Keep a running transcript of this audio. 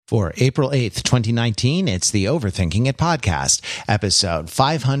For April 8th, 2019, it's the Overthinking It podcast, episode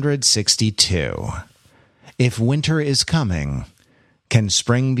 562. If winter is coming, can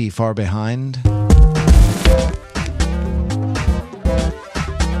spring be far behind?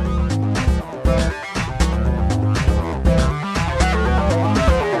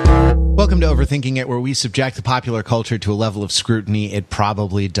 Welcome to Overthinking It, where we subject the popular culture to a level of scrutiny it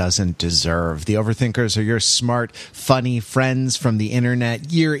probably doesn't deserve. The Overthinkers are your smart, funny friends from the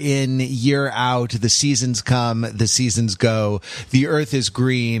internet, year in, year out. The seasons come, the seasons go. The earth is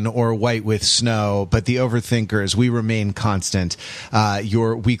green or white with snow, but the Overthinkers, we remain constant.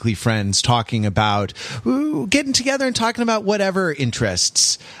 Your weekly friends talking about, getting together and talking about whatever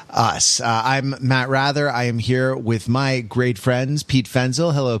interests us. I'm Matt Rather. I am here with my great friends, Pete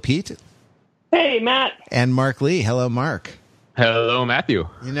Fenzel. Hello, Pete. Hey, Matt. And Mark Lee. Hello, Mark. Hello, Matthew.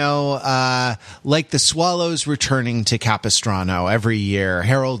 You know, like the swallows returning to Capistrano every year,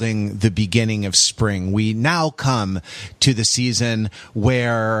 heralding the beginning of spring, we now come to the season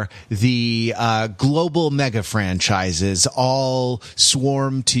where the global mega franchises all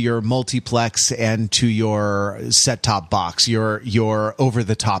swarm to your multiplex and to your set-top box, your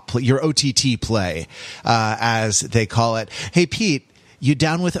over-the-top, your OTT play, as they call it. Hey, Pete, you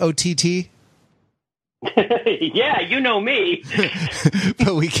down with OTT? Yeah, you know me.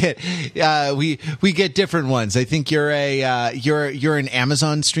 But we get different ones. I think you're an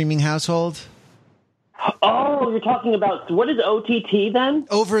Amazon streaming household. Oh, you're talking about what is OTT then?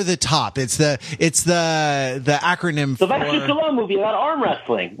 Over the top. It's the acronym for Sylvester Stallone movie about arm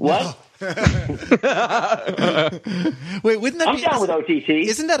wrestling. What? Wait, wouldn't that I'm down with OTT.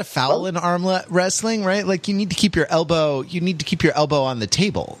 Isn't that a foul in arm wrestling, right? Like you need to keep your elbow on the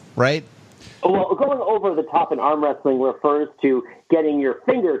table, right? Well, going over the top in arm wrestling refers to getting your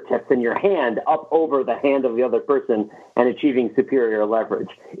fingertips and your hand up over the hand of the other person and achieving superior leverage.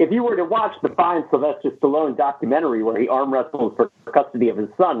 If you were to watch the fine Sylvester Stallone documentary where he arm wrestles for custody of his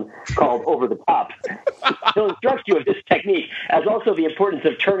son called Over the Top, he'll instruct you of this technique, as also the importance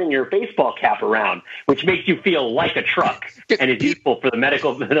of turning your baseball cap around, which makes you feel like a truck and is useful for the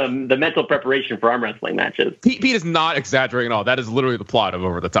mental preparation for arm wrestling matches. Pete is not exaggerating at all. That is literally the plot of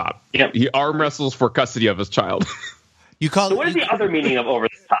Over the Top. Yep. He arm wrestles for custody of his child. So what is the other meaning of Over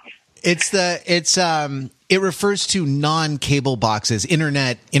the Top? It refers to non-cable boxes,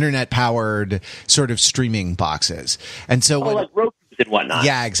 internet powered sort of streaming boxes. And so like Roku and whatnot.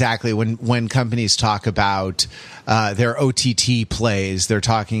 Yeah, exactly. When companies talk about their OTT plays, they're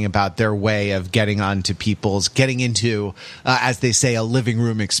talking about their way of getting into, as they say, a living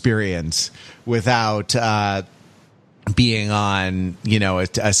room experience without being on,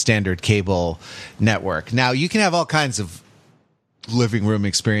 a standard cable network. Now, you can have all kinds of living room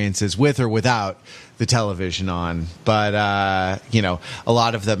experiences with or without the television on, but a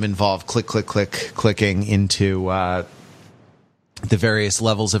lot of them involve clicking into the various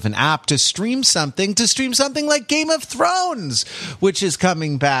levels of an app to stream something like Game of Thrones, which is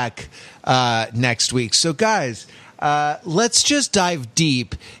coming back next week. So, guys, let's just dive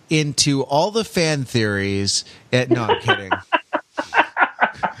deep into all the fan theories. No, I'm kidding.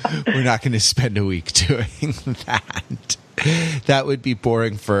 We're not going to spend a week doing that. That would be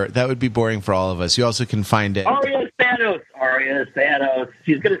boring for all of us. You also can find it. Arya Thanos.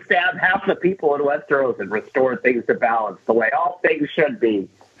 She's going to stab half the people in Westeros and restore things to balance the way all things should be.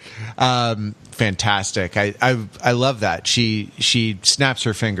 Fantastic. I love that. She snaps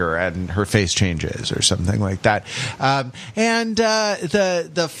her finger and her face changes or something like that. And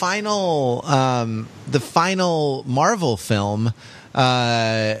the final Marvel film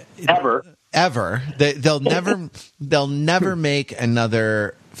ever. They'll never make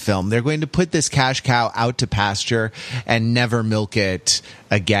another film. They're going to put this cash cow out to pasture and never milk it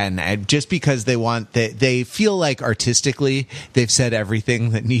again. And just because they feel like artistically they've said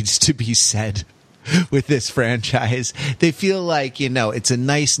everything that needs to be said with this franchise. They feel like, it's a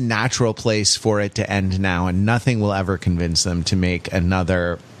nice natural place for it to end now, and nothing will ever convince them to make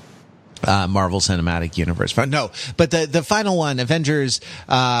another Marvel Cinematic Universe. No, but the final one, Avengers,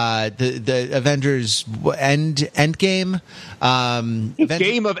 the Avengers Endgame,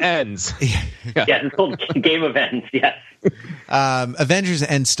 Game of Ends. Yeah, it's called Game of Ends. Yes. Avengers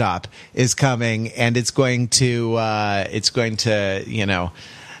Endstop is coming, and it's going to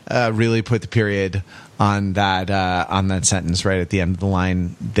really put the period on that sentence right at the end of the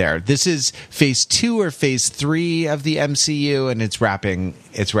line there. This is phase 2 or phase 3 of the MCU, and it's wrapping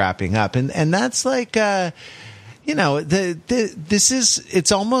up. And that's like,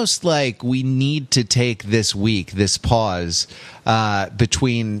 it's almost like we need to take this week, this pause,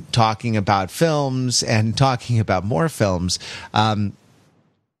 between talking about films and talking about more films,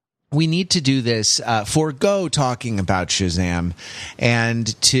 we need to do this, forego talking about Shazam,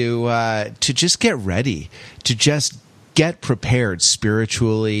 and to just get ready, to just get prepared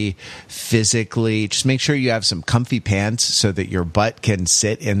spiritually, physically. Just make sure you have some comfy pants so that your butt can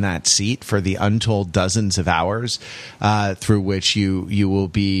sit in that seat for the untold dozens of hours through which you will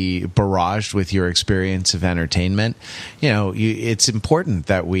be barraged with your experience of entertainment. It's important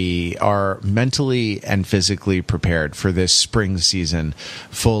that we are mentally and physically prepared for this spring season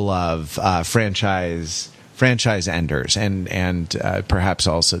full of franchise enders and perhaps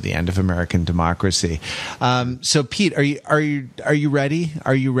also the end of American democracy. So, Pete, are you ready?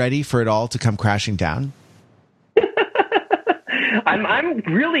 Are you ready for it all to come crashing down?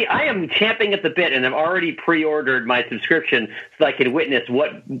 I am champing at the bit, and I've already pre-ordered my subscription so I can witness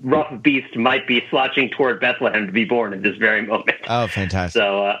what rough beast might be slouching toward Bethlehem to be born at this very moment. Oh, fantastic!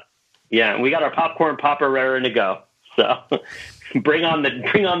 So, we got our popcorn popper raring to go. So. Bring on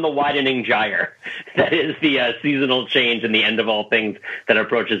the widening gyre. That is the seasonal change and the end of all things that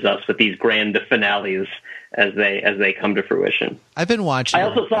approaches us with these grand finales as they come to fruition. I've been watching. I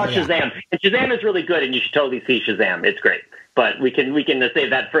also saw Shazam, and Shazam is really good, and you should totally see Shazam. It's great, but we can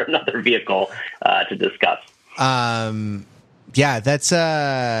save that for another vehicle to discuss. That's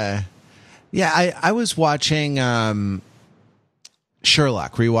I was watching.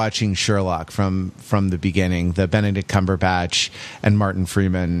 Rewatching Sherlock from the beginning, the Benedict Cumberbatch and Martin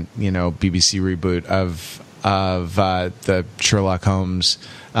Freeman, BBC reboot of the Sherlock Holmes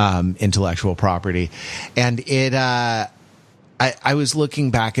intellectual property, and it. I was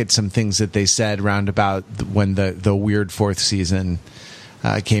looking back at some things that they said round about when the weird fourth season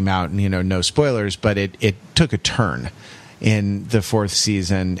came out, and no spoilers, but it took a turn in the fourth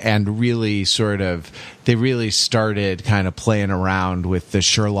season, and really they really started kind of playing around with the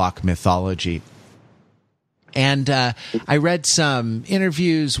Sherlock mythology. And I read some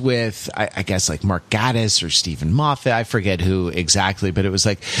interviews with, I guess, like Mark Gatiss or Stephen Moffat. I forget who exactly, but it was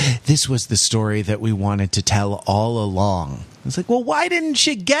like, this was the story that we wanted to tell all along. It's like, well, why didn't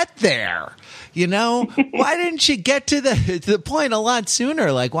you get there? Why didn't you get to the point a lot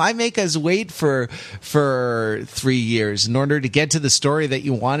sooner? Like, why make us wait for 3 years in order to get to the story that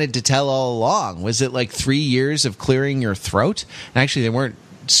you wanted to tell all along? Was it like 3 years of clearing your throat? And actually, they weren't,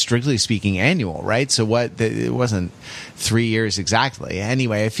 strictly speaking, annual, right? So it wasn't 3 years exactly.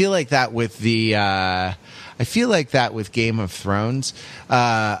 Anyway, I feel like that with Game of Thrones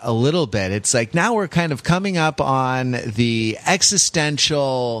a little bit. It's like now we're kind of coming up on the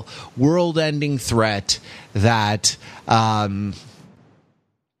existential, world-ending threat that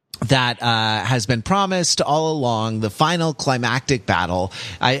has been promised all along, the final climactic battle.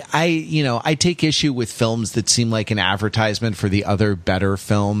 I take issue with films that seem like an advertisement for the other better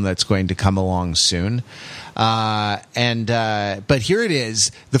film that's going to come along soon. But here it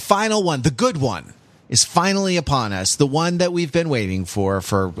is, the final one, the good one, is finally upon us, the one that we've been waiting for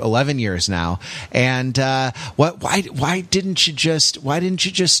 11 years now. And why didn't you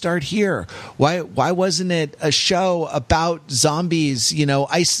just start here? Why wasn't it a show about zombies,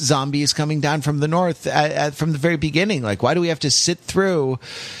 ice zombies coming down from the north from the very beginning? Like, why do we have to sit through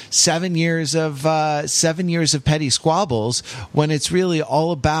 7 years of petty squabbles when it's really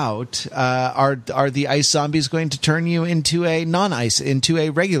all about are the ice zombies going to turn you into a non-ice, into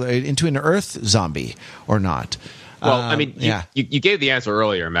an earth zombie or not? Well, you gave the answer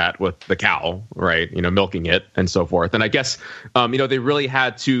earlier, Matt, with the cow, right? Milking it and so forth. And I guess, they really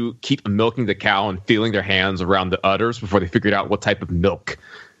had to keep milking the cow and feeling their hands around the udders before they figured out what type of milk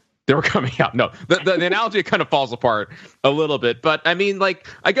they were coming out. No, the analogy kind of falls apart a little bit. But I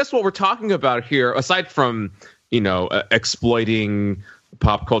guess what we're talking about here, aside from, exploiting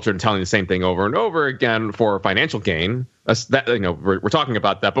pop culture and telling the same thing over and over again for financial gain, we're talking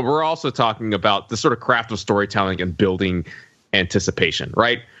about that, but we're also talking about the sort of craft of storytelling and building anticipation,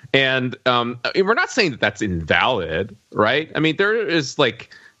 right? And we're not saying that that's invalid, right? I mean, there is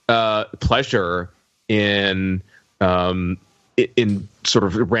pleasure in sort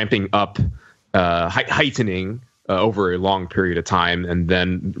of ramping up, heightening over a long period of time, and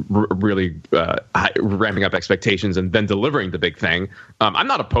then really ramping up expectations and then delivering the big thing. I'm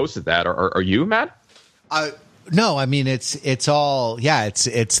not opposed to that. Are you, Matt? No, I mean it's all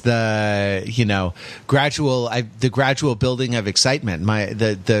it's the gradual building of excitement.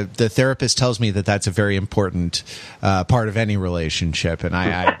 The therapist tells me that that's a very important part of any relationship, and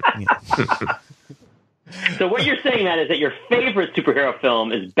I So what you're saying, Matt, is that your favorite superhero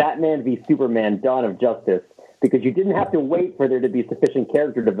film is Batman v Superman: Dawn of Justice, because you didn't have to wait for there to be sufficient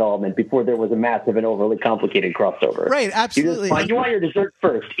character development before there was a massive and overly complicated crossover. Right, absolutely. You want your dessert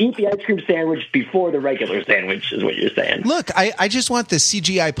first. Eat the ice cream sandwich before the regular sandwich is what you're saying. Look, I just want the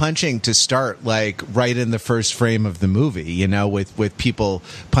CGI punching to start like right in the first frame of the movie, you know, with people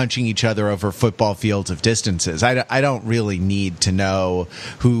punching each other over football fields of distances. I don't really need to know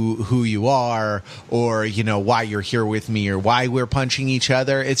who you are, or, you know, why you're here with me, or why we're punching each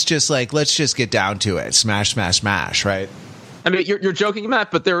other. It's just like, let's just get down to it. Smash, smash, smash, right? I mean, you're joking,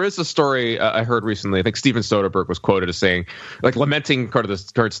 Matt, but there is a story I heard recently. I think Steven Soderbergh was quoted as saying, like, lamenting kind of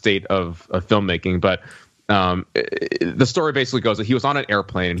the current state of filmmaking. But the story basically goes that he was on an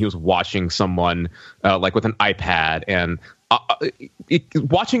airplane and he was watching someone like with an iPad, and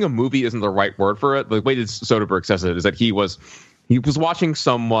watching a movie isn't the right word for it. The way that Soderbergh says it is that he was watching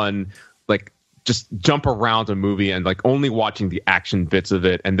someone like just jump around a movie and like only watching the action bits of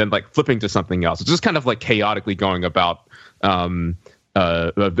it, and then like flipping to something else. It's just kind of like chaotically going about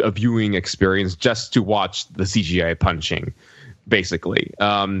a viewing experience just to watch the CGI punching, basically.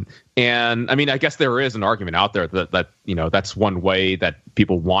 And I mean, I guess there is an argument out there that you know, that's one way that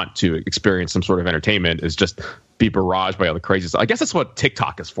people want to experience some sort of entertainment, is just be barraged by all the crazy stuff. I guess that's what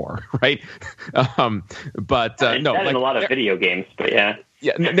TikTok is for, right? But no, like, in a lot of video games, but yeah.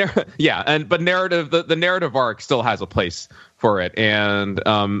 But narrative, the narrative arc still has a place for it, and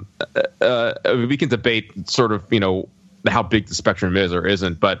we can debate sort of, you know, how big the spectrum is or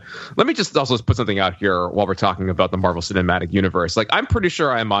isn't. But let me just also put something out here while we're talking about the Marvel Cinematic Universe. Like, I'm pretty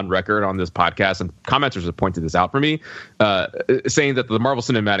sure I'm on record on this podcast, and commenters have pointed this out for me, saying that the Marvel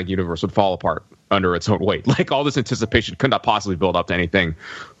Cinematic Universe would fall apart under its own weight. Like, all this anticipation could not possibly build up to anything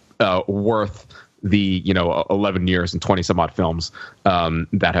worth the, you know, 11 years and 20 some odd films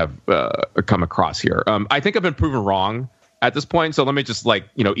that have come across here. I think I've been proven wrong at this point. So let me just, like,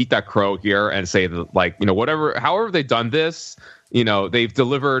 you know, eat that crow here and say that, like, you know, however they've done this, you know, they've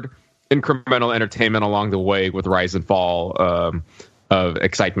delivered incremental entertainment along the way with rise and fall of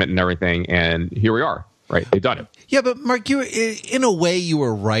excitement and everything. And here we are, right? They've done it. Yeah, but Mark, in a way you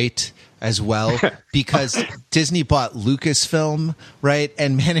were right as well, because Disney bought Lucasfilm, right,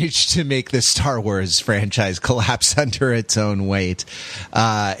 and managed to make the Star Wars franchise collapse under its own weight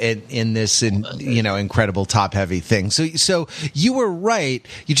in this, you know, incredible top-heavy thing. So you were right.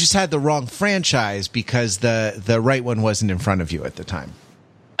 You just had the wrong franchise because the right one wasn't in front of you at the time.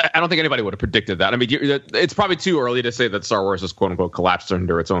 I don't think anybody would have predicted that. I mean, it's probably too early to say that Star Wars has, quote unquote, collapsed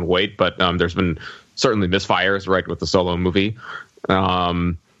under its own weight, but there's been certainly misfires, right, with the Solo movie.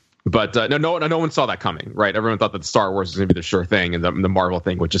 But no one saw that coming, right? Everyone thought that Star Wars was going to be the sure thing, and the Marvel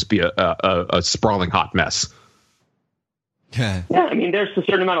thing would just be a sprawling hot mess. Yeah, I mean, there's a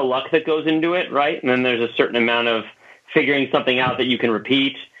certain amount of luck that goes into it, right? And then there's a certain amount of figuring something out that you can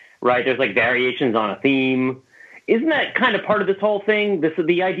repeat, right? There's like variations on a theme. Isn't that kind of part of this whole thing?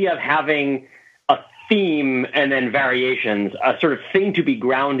 The idea of having a theme and then variations, a sort of thing to be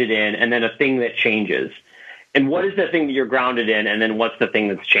grounded in, and then a thing that changes. And what is the thing that you're grounded in, and then what's the thing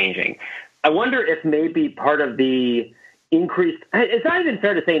that's changing? I wonder if maybe part of the increased – it's not even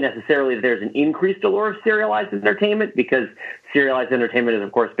fair to say necessarily that there's an increased allure of serialized entertainment, because serialized entertainment has,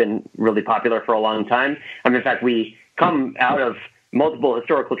 of course, been really popular for a long time. I mean, in fact, we come out of multiple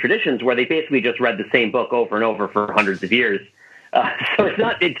historical traditions where they basically just read the same book over and over for hundreds of years. So it's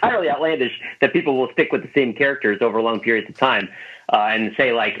not entirely outlandish that people will stick with the same characters over long periods of time. And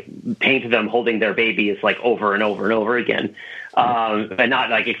say, like, paint them holding their babies, like, over and over and over again. And not,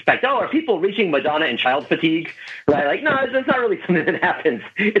 like, expect, are people reaching Madonna and child fatigue? Right? Like, no, that's not really something that happens.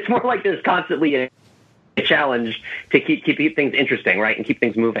 It's more like there's constantly a challenge to keep things interesting, right, and keep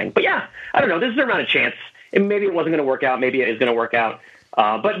things moving. But, yeah, I don't know. There's a certain amount of chance. And maybe it wasn't going to work out. Maybe it is going to work out.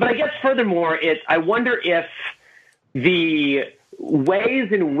 But I guess, furthermore, I wonder if the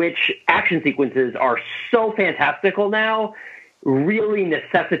ways in which action sequences are so fantastical now really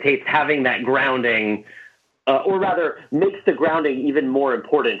necessitates having that grounding, or rather makes the grounding even more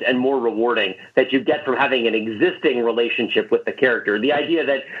important and more rewarding that you get from having an existing relationship with the character. The idea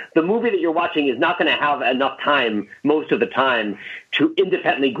that the movie that you're watching is not going to have enough time most of the time to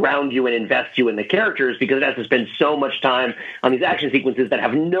independently ground you and invest you in the characters, because it has to spend so much time on these action sequences that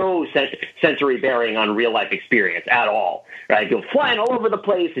have no sensory bearing on real life experience at all. Right? You're flying all over the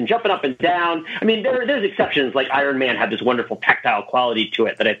place and jumping up and down. I mean, there's exceptions, like Iron Man had this wonderful tactile quality to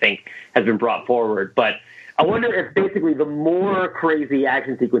it that I think has been brought forward. But I wonder if basically the more crazy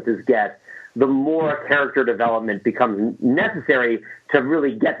action sequences get, the more character development becomes necessary to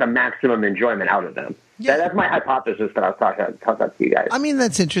really get the maximum enjoyment out of them. Yeah. That's my hypothesis that I was talking about to you guys. I mean,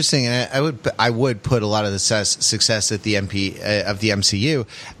 that's interesting, and I would put a lot of the success at the MCU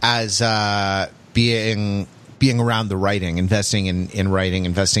as being being around the writing, investing in writing,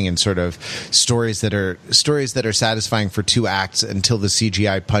 investing in sort of stories that are satisfying for 2 acts until the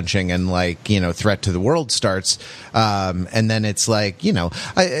CGI punching and like, you know, threat to the world starts. And then it's like, you know,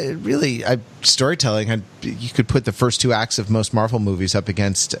 storytelling, you could put the first 2 acts of most Marvel movies up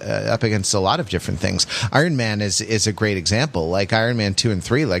against a lot of different things. Iron Man is a great example. Like Iron Man 2 and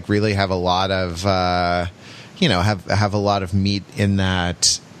 3, like really have a lot of, have a lot of meat in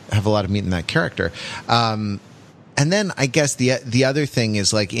that, character. And then I guess the other thing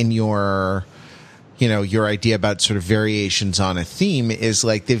is like in your idea about sort of variations on a theme is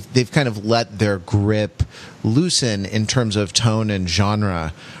like they've kind of let their grip loosen in terms of tone and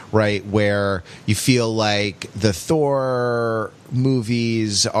genre, right? Where you feel like the Thor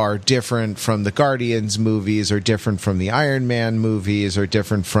movies are different from the Guardians movies, or different from the Iron Man movies, or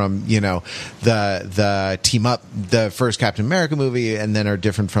different from, you know, the team up, the first Captain America movie, and then are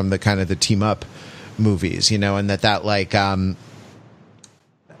different from the kind of the team up movies, you know, and that like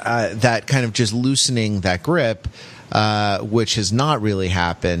that kind of just loosening that grip, which has not really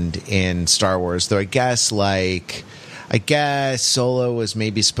happened in Star Wars, though I guess Solo was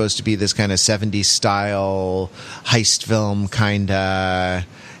maybe supposed to be this kind of 70s style heist film, kind of,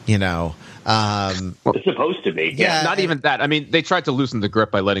 you know. It's supposed to be. Yeah, not even that. I mean, they tried to loosen the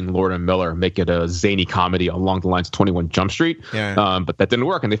grip by letting Lord and Miller make it a zany comedy along the lines of 21 Jump Street. Yeah. But that didn't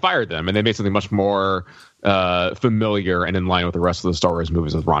work, and they fired them, and they made something much more familiar and in line with the rest of the Star Wars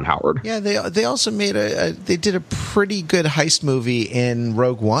movies with Ron Howard. Yeah, they also made they did a pretty good heist movie in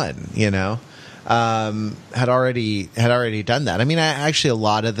Rogue One, you know. Had already done that. I mean, actually, a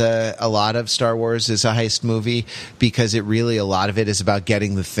lot of Star Wars is a heist movie because a lot of it is about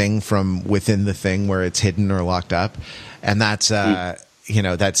getting the thing from within the thing where it's hidden or locked up, and that's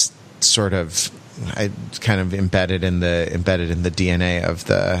that's sort of kind of embedded in the DNA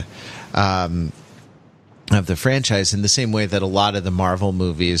of the franchise, in the same way that a lot of the Marvel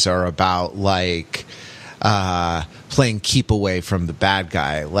movies are about like playing keep away from the bad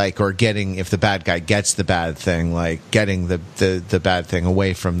guy, like, or getting, if the bad guy gets the bad thing, like getting the bad thing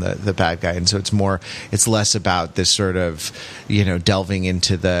away from the bad guy. And so it's less about this sort of, you know, delving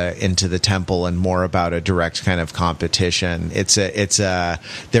into the temple, and more about a direct kind of competition.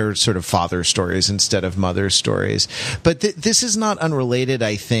 They're sort of father stories instead of mother stories. But this is not unrelated,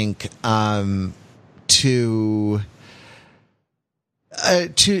 I think, to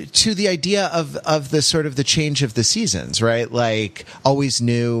the idea of the sort of the change of the seasons, right? Like always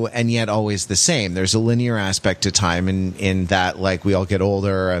new and yet always the same. There's a linear aspect to time in that, like, we all get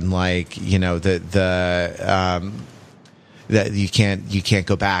older, and like, you know, that you can't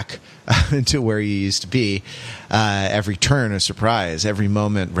go back to where you used to be. Every turn a surprise, every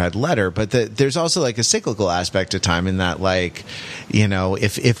moment red letter. But there's also like a cyclical aspect to time, in that, like, you know,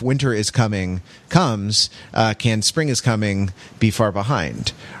 if winter comes, can spring is coming be far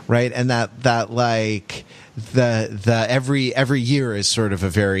behind, right? And that like the every year is sort of a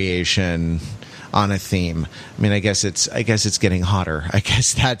variation on a theme. I mean, I guess it's getting hotter. I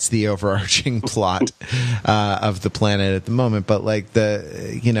guess that's the overarching plot of the planet at the moment. But like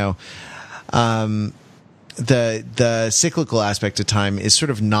the cyclical aspect of time is sort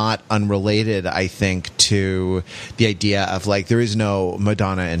of not unrelated, I think, to the idea of like, there is no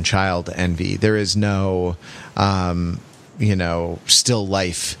Madonna and child envy. There is no, still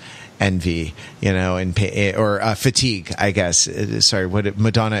life envy, you know, or fatigue, I guess. Sorry,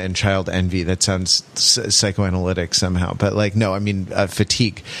 Madonna and child envy? That sounds psychoanalytic somehow, but like, no, I mean,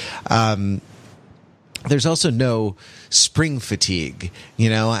 fatigue. There's also no spring fatigue, you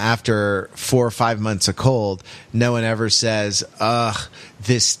know, after 4 or 5 months of cold. No one ever says, ugh,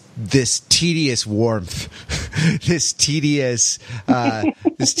 this tedious warmth, this tedious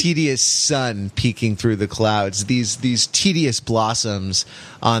sun peeking through the clouds, these tedious blossoms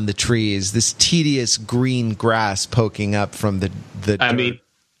on the trees, this tedious green grass poking up from the I mean,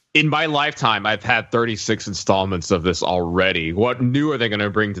 in my lifetime, I've had 36 installments of this already. What new are they going to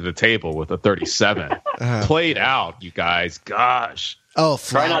bring to the table with a 37? Played out, you guys. Gosh. Oh,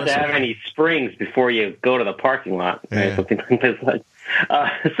 try not to have any springs before you go to the parking lot. Right? Yeah. Something like this.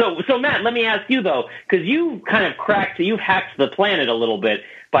 So Matt, let me ask you though, because you've hacked the planet a little bit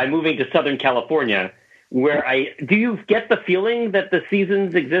by moving to Southern California. Do you get the feeling that the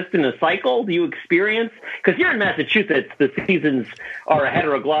seasons exist in a cycle? Do you experience, because here in Massachusetts, the seasons are a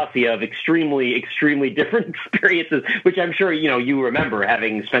heteroglossia of extremely, extremely different experiences, which I'm sure, you know, you remember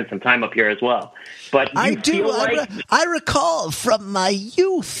having spent some time up here as well. But I do. I recall from my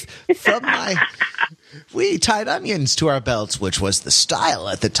youth, we tied onions to our belts, which was the style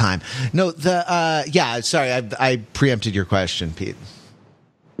at the time. No, sorry, I preempted your question, Pete.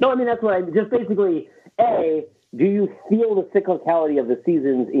 No, I mean, that's what I just basically. A, do you feel the cyclicality of the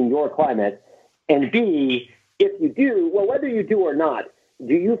seasons in your climate? And B, if you do, well, whether you do or not,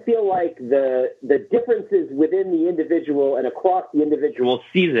 do you feel like the differences within the individual and across the individual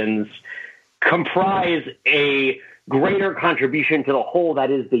seasons comprise a greater contribution to the whole that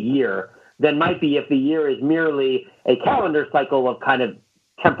is the year than might be if the year is merely a calendar cycle of kind of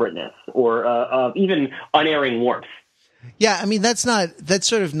temperateness or of even unerring warmth? Yeah, I mean, that's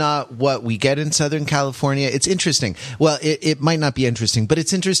sort of not what we get in Southern California. It's interesting. Well, it might not be interesting, but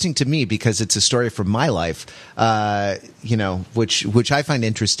it's interesting to me because it's a story from my life, which I find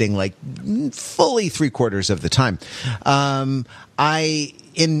interesting, like fully 3/4 of the time.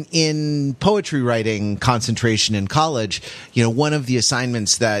 In poetry writing concentration in college, one of the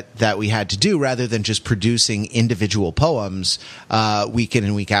assignments that we had to do, rather than just producing individual poems week in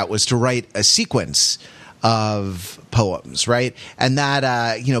and week out, was to write a sequence of poems, right? And that,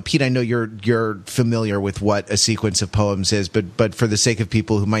 Pete, I know you're familiar with what a sequence of poems is, but for the sake of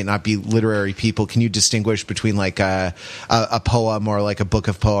people who might not be literary people, can you distinguish between like a poem or like a book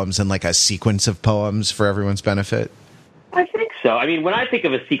of poems and like a sequence of poems for everyone's benefit? I think so. I mean, when I think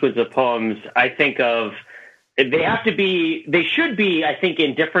of a sequence of poems, I think of they should be, I think,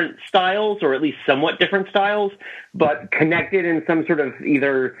 in different styles, or at least somewhat different styles, but connected in some sort of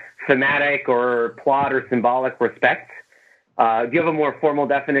either thematic or plot or symbolic respect. Do you have a more formal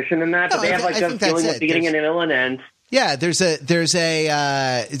definition than that? No, but they have like a feeling with beginning and a middle and end. Yeah, it's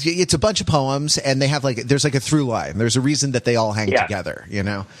a bunch of poems, and they have there's like a through line. There's a reason that they all hang together,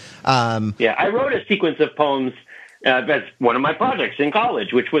 I wrote a sequence of poems. That's one of my projects in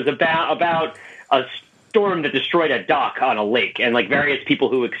college, which was about a storm that destroyed a dock on a lake, and like various people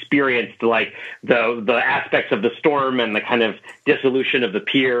who experienced like the aspects of the storm and the kind of dissolution of the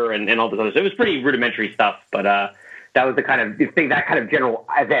pier and all this other stuff. It was pretty rudimentary stuff, but that was the kind of thing, that kind of general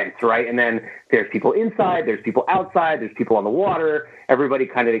event, right? And then there's people inside, there's people outside, there's people on the water, everybody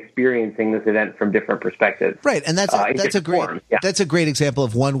kind of experiencing this event from different perspectives. Right, and that's a great example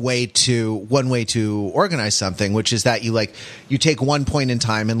of one way to organize something, which is that you take one point in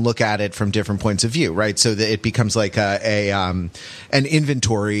time and look at it from different points of view, right? So that it becomes like an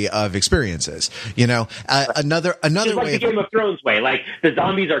inventory of experiences. Another just like way, the Game of Thrones way, like the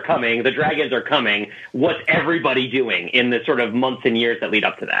zombies are coming, the dragons are coming. What's everybody doing in the sort of months and years that lead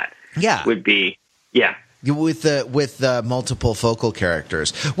up to that? Yeah, would be with the multiple focal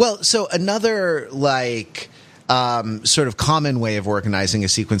characters. Well, so another sort of common way of organizing a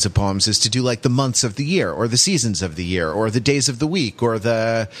sequence of poems is to do like the months of the year, or the seasons of the year, or the days of the week, or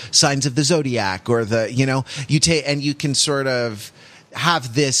the signs of the zodiac, or you take, and you can sort of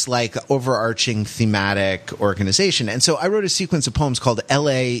have this like overarching thematic organization. And so I wrote a sequence of poems called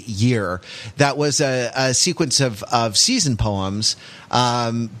LA Year that was a sequence of season poems,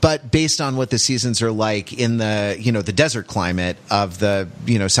 but based on what the seasons are like in the desert climate of the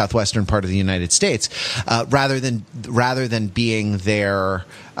southwestern part of the United States, rather than being the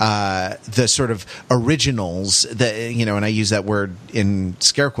sort of originals that, and I use that word in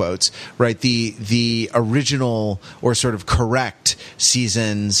scare quotes, right? The original or sort of correct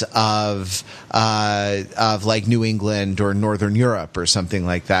seasons of like New England or Northern Europe or something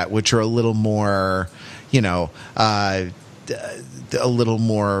like that, which are a little more, a little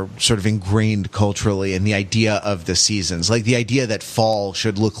more sort of ingrained culturally in the idea of the seasons, like the idea that fall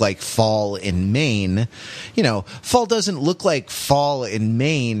should look like fall in Maine. Fall doesn't look like fall in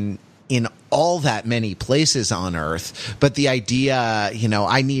Maine in all that many places on Earth, but the idea,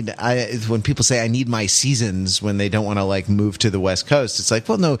 when people say I need my seasons when they don't want to like move to the West Coast, it's like,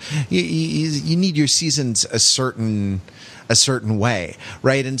 well, no, you need your seasons a certain way,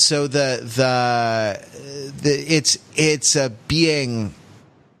 right? And so it's a being,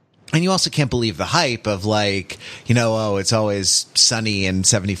 and you also can't believe the hype of like, it's always sunny and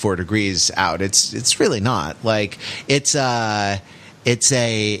 74 degrees out. It's really not. Like it's a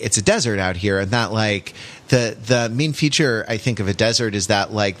desert out here, and that like the main feature I think of a desert is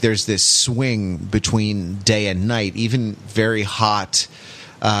that like there's this swing between day and night. Even very hot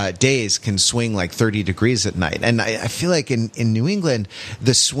days can swing like 30 degrees at night, and I feel like in New England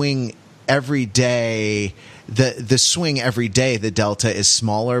the swing every day. The swing every day, the delta is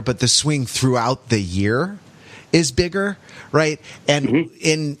smaller, but the swing throughout the year is bigger, right? And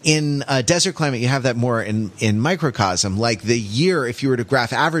in a desert climate, you have that more in microcosm. Like the year, if you were to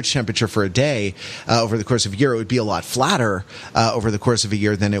graph average temperature for a day over the course of a year, it would be a lot flatter over the course of a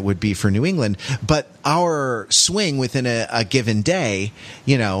year than it would be for New England. But our swing within a given day,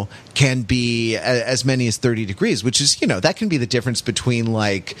 can be as many as 30 degrees, which is, that can be the difference between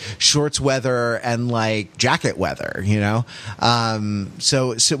like shorts weather and like jacket weather,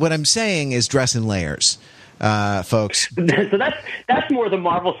 So what I'm saying is dress in layers. Folks. So that's more the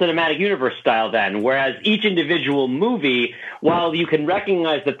Marvel Cinematic Universe style then, whereas each individual movie, while you can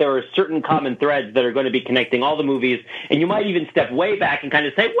recognize that there are certain common threads that are going to be connecting all the movies, and you might even step way back and kind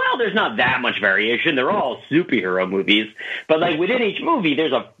of say, well, there's not that much variation. They're all superhero movies. But like within each movie,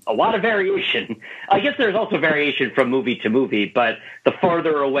 there's a lot of variation. I guess there's also variation from movie to movie, but the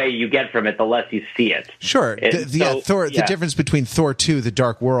farther away you get from it, the less you see it. Sure. The difference between Thor 2, The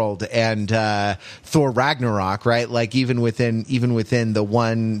Dark World, and Thor Ragnarok, right? Like even within the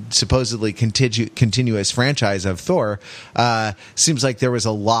one supposedly continuous franchise of Thor, seems like there was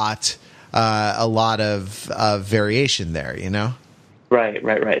a lot of variation there, Right.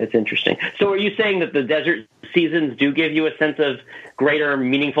 It's interesting. So are you saying that the desert seasons do give you a sense of greater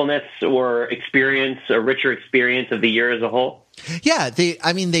meaningfulness or experience, a richer experience of the year as a whole? Yeah,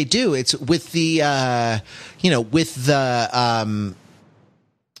 they do. It's with the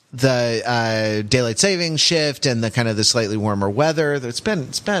daylight savings shift and the kind of the slightly warmer weather. It's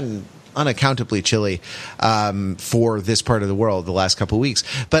been unaccountably chilly for this part of the world the last couple of weeks.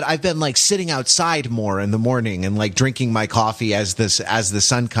 But I've been like sitting outside more in the morning and like drinking my coffee as the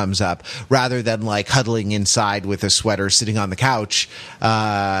sun comes up, rather than like huddling inside with a sweater, sitting on the couch,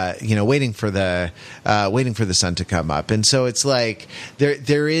 waiting for the sun to come up. And so it's like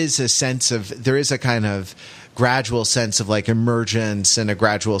there is a kind of gradual sense of like emergence and a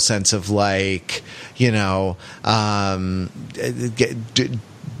gradual sense of like,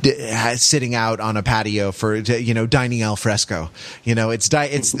 sitting out on a patio for, dining al fresco.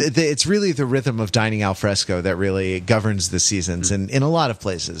 It's really the rhythm of dining al fresco that really governs the seasons, and in a lot of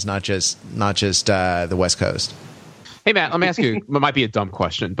places, not just the West Coast. Hey Matt, let me ask you. It might be a dumb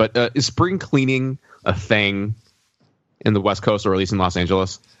question, but is spring cleaning a thing in the West Coast, or at least in Los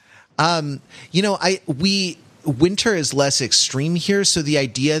Angeles? Winter is less extreme here, so the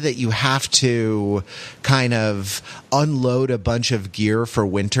idea that you have to kind of unload a bunch of gear for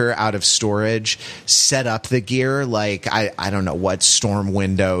winter out of storage, set up the gear, like I don't know what, storm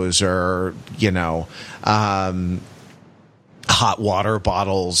windows or hot water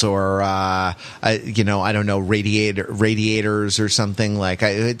bottles or I don't know, radiators or something. Like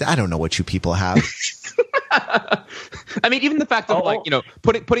I don't know what you people have. I mean, even the fact of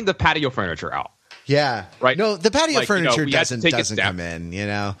putting the patio furniture out. Yeah. Right. No, the patio furniture doesn't come in,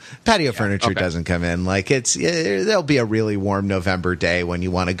 Patio furniture doesn't come in. Like there'll be a really warm November day when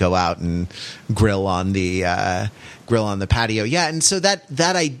you want to go out and grill on the patio. Yeah, and so that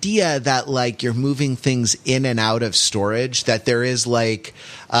idea that like you're moving things in and out of storage, that there is like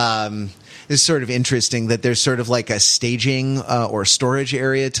is sort of interesting, that there's sort of like a staging or storage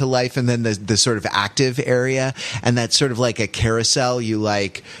area to life, and then the sort of active area, and that's sort of like a carousel. You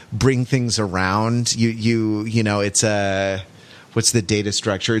like bring things around. It's a, what's the data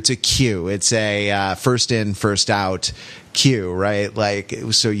structure? It's a queue. It's a first in, first out queue, right? Like,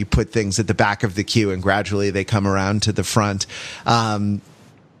 so you put things at the back of the queue and gradually they come around to the front. No,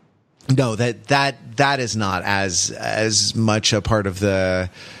 that is not as much a part of the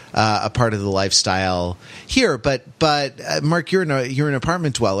lifestyle here. But Mark, you're an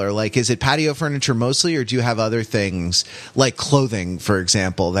apartment dweller. Like, is it patio furniture mostly, or do you have other things like clothing, for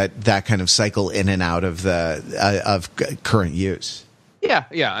example, that kind of cycle in and out of of current use?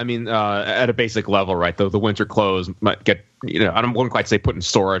 Yeah. I mean, at a basic level, right? The winter clothes might get, I wouldn't quite say put in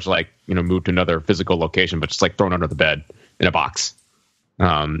storage, like, moved to another physical location, but just like thrown under the bed in a box.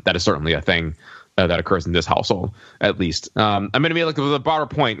 That is certainly a thing that occurs in this household, at least. I'm going to be like the broader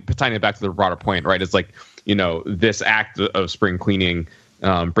point, tying it back to the broader point, right? It's like, this act of spring cleaning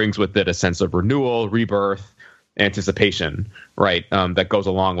brings with it a sense of renewal, rebirth, anticipation, right? That goes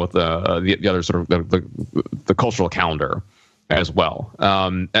along with the other sort of the cultural calendar as well.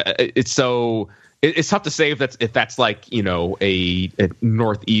 It's tough to say if that's like, a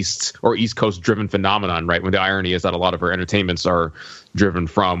Northeast or East Coast driven phenomenon, right? When the irony is that a lot of our entertainments are driven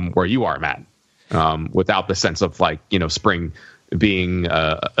from where you are, Matt, without the sense of like, spring being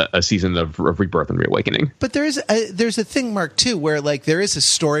a season of rebirth and reawakening. But there's a thing, Mark, too, where like there is a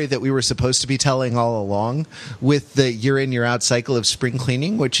story that we were supposed to be telling all along with the year in, year out cycle of spring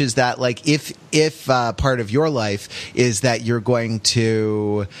cleaning, which is that like if part of your life is that you're going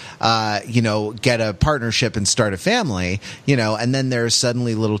to get a partnership and start a family, and then there's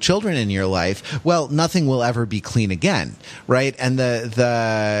suddenly little children in your life, well, nothing will ever be clean again, right? And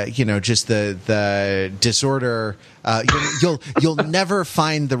the disorder. You'll never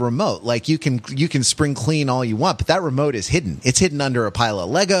find the remote. Like you can spring clean all you want, but that remote is hidden. It's hidden under a pile of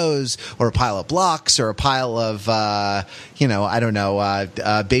Legos or a pile of blocks or a pile of Baby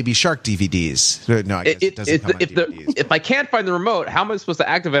Shark DVDs. No, I guess it doesn't come on DVDs. If I can't find the remote, how am I supposed to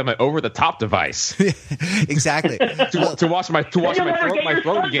activate my over the top device? Exactly. to watch my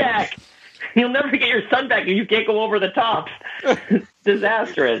throat games. You'll never get your son back if you can't go over the top.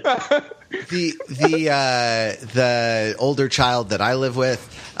 Disastrous. The older child that I live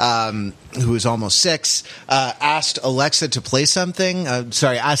with, who is almost 6, asked Alexa to play something.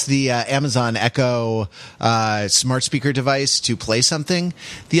 Asked the Amazon Echo smart speaker device to play something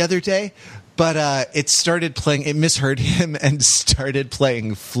the other day. But it started playing. It misheard him and started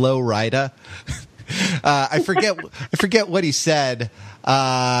playing Flo Rida. I forget what he said.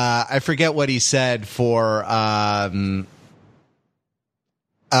 I forget what he said for.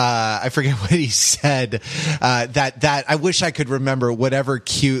 I forget what he said. That I wish I could remember whatever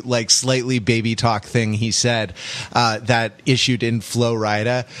cute, like slightly baby talk thing he said. That issued in Flo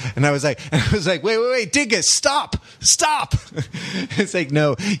Rida, and I was like, wait, Dingus, stop. It's like,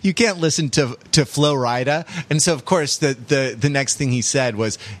 no, you can't listen to Flo Rida, and so of course the next thing he said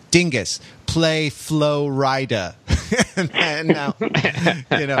was, Dingus, play Flo Rida. and now,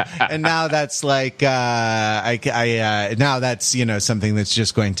 and now that's like, now that's, something that's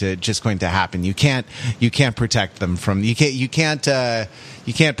just going to happen. You can't protect them from, you can't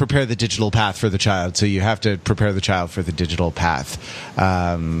prepare the digital path for the child. So you have to prepare the child for the digital path.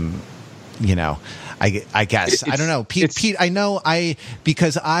 I guess, I don't know, Pete, I know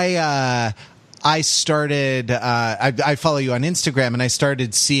because I started, I follow you on Instagram, and I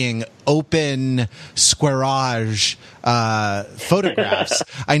started seeing open squarage photographs.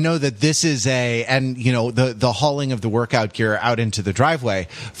 I know that this is the hauling of the workout gear out into the driveway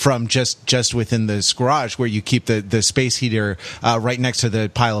from just within the squarage where you keep the space heater right next to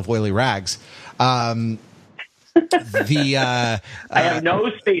the pile of oily rags. I have no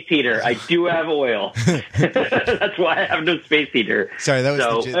space heater. I do have oil. That's why I have no space heater. Sorry, that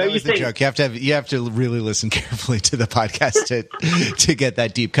was the joke. You have to really listen carefully to the podcast to get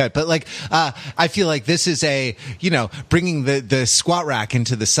that deep cut. But I feel like this is bringing the squat rack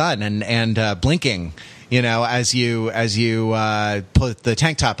into the sun and blinking. As you put the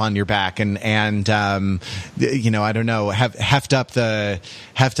tank top on your back and I don't know, heft up the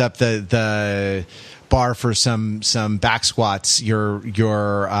bar for some back squats,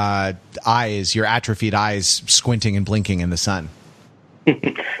 your atrophied eyes squinting and blinking in the sun.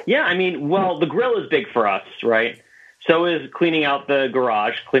 Yeah, I mean, well, the grill is big for us, right? So is cleaning out the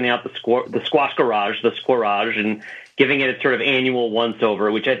garage, cleaning out the squash garage, the squarage, and giving it a sort of annual once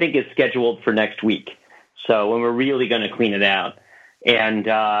over, which I think is scheduled for next week. So when we're really going to clean it out. And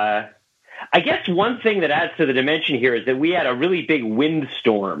I guess one thing that adds to the dimension here is that we had a really big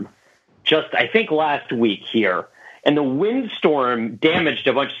windstorm just, I think, last week here. And the windstorm damaged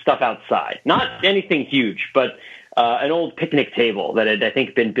a bunch of stuff outside. Not anything huge, but an old picnic table that had, I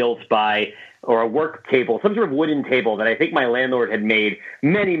think, been built or a work table, some sort of wooden table that I think my landlord had made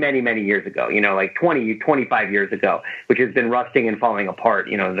many, many, many years ago, like 20, 25 years ago, which has been rusting and falling apart.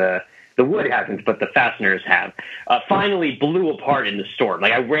 The wood hasn't, but the fasteners have. Finally blew apart in the storm.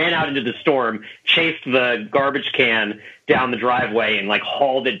 I ran out into the storm, chased the garbage can down the driveway, and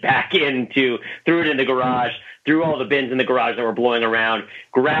hauled it back threw it in the garage, threw all the bins in the garage that were blowing around,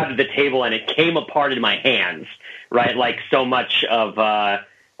 grabbed the table, and it came apart in my hands, right? Like so much of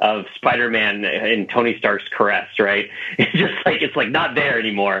Spider-Man in Tony Stark's caress, right? It's just it's not there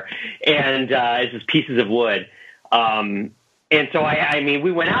anymore. And it's just pieces of wood. And so, I mean,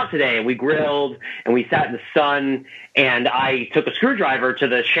 we went out today and we grilled and we sat in the sun, and I took a screwdriver to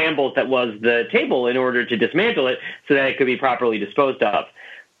the shambles that was the table in order to dismantle it so that it could be properly disposed of.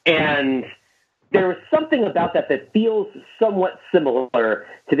 And there was something about that feels somewhat similar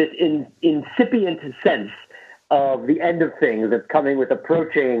to this incipient sense of the end of things that's coming with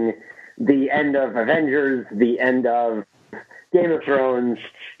approaching the end of Avengers, the end of Game of Thrones,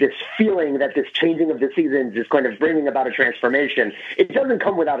 this feeling that this changing of the seasons is kind of bringing about a transformation, it doesn't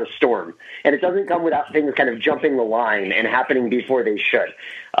come without a storm, and it doesn't come without things kind of jumping the line and happening before they should.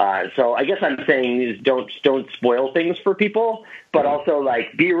 So I guess I'm saying is don't spoil things for people, but also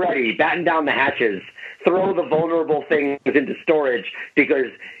like be ready, batten down the hatches, throw the vulnerable things into storage, because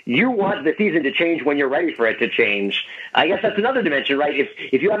you want the season to change when you're ready for it to change. I guess that's another dimension, right?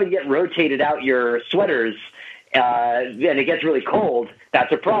 If you haven't yet rotated out your sweaters, and it gets really cold,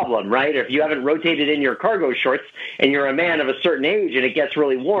 that's a problem, right? If you haven't rotated in your cargo shorts and you're a man of a certain age and it gets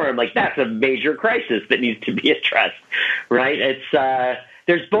really warm, like that's a major crisis that needs to be addressed, right? It's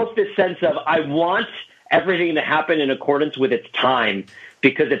there's both this sense of I want everything to happen in accordance with its time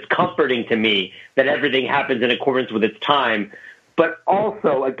because it's comforting to me that everything happens in accordance with its time, but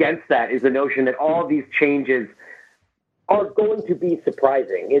also against that is the notion that all these changes are going to be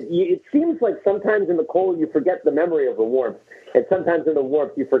surprising. It seems like sometimes in the cold you forget the memory of the warmth, and sometimes in the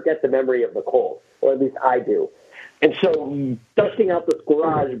warmth you forget the memory of the cold, or at least I do. And so dusting out the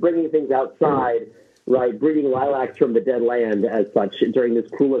garage, bringing things outside, right, bringing lilacs from the dead land as such during this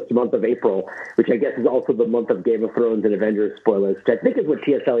coolest month of April, which I guess is also the month of Game of Thrones and Avengers spoilers, which I think is what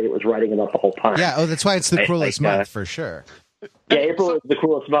T.S. Eliot was writing about the whole time. Yeah, that's why it's the coolest month, for sure. Yeah, April is the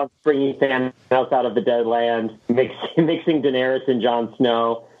coolest month, bringing Thanos out of the dead land, mixing Daenerys and Jon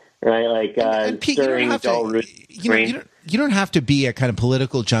Snow, right? Like and Pete, stirring you don't have to be a kind of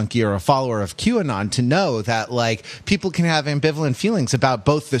political junkie or a follower of QAnon to know that like people can have ambivalent feelings about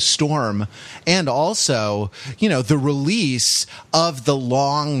both the storm and also, you know, the release of the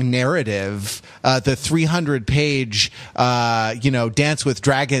long narrative, the 300-page, Dance with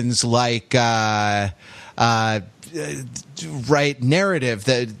Dragons like right narrative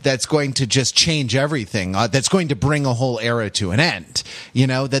that's going to just change everything, that's going to bring a whole era to an end. You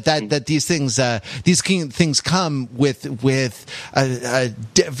know, that these things come with a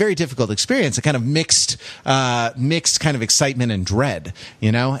very difficult experience, a kind of mixed kind of excitement and dread,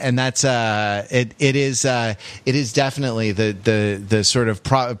 you know, and that's it is definitely the sort of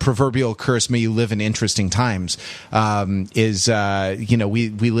proverbial curse, may you live in interesting times, we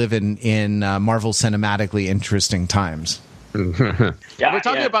live in Marvel cinematically interesting times. We're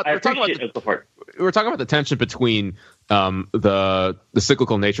talking about the tension between the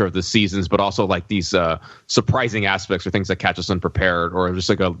cyclical nature of the seasons, but also like these surprising aspects or things that catch us unprepared, or just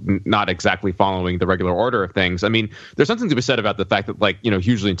like not exactly following the regular order of things. I mean, there's something to be said about the fact that, like, you know,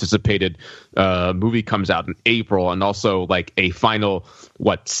 hugely anticipated movie comes out in April, and also like a final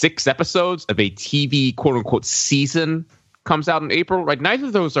 6 episodes of a TV quote unquote season comes out in April. Right? Neither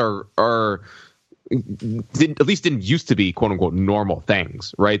of those are didn't used to be quote unquote normal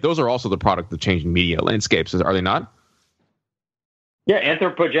things, right? Those are also the product of changing media landscapes, are they not? Yeah,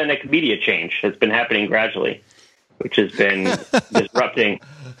 anthropogenic media change has been happening gradually, which has been disrupting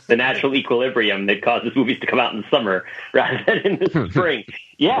the natural equilibrium that causes movies to come out in the summer rather than in the spring.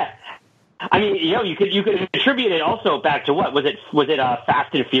 Yeah. I mean, you know, you could attribute it also back to what was it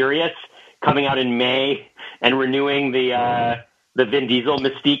Fast and Furious coming out in May and renewing the Vin Diesel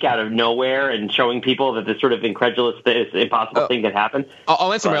mystique out of nowhere and showing people that this sort of incredulous, impossible thing could happen.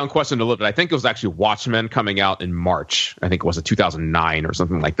 I'll answer my own question a little bit. I think it was actually Watchmen coming out in March. I think it was 2009 or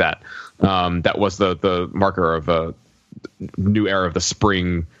something like that. That was the marker of a new era of the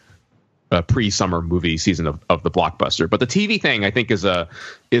spring pre-summer movie season of the blockbuster. But the TV thing, I think,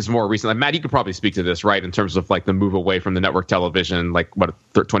 is more recent. Like, Matt, you could probably speak to this, right, in terms of like the move away from the network television, like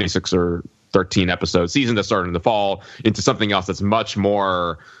 26 or 13 episode season that started in the fall, into something else that's much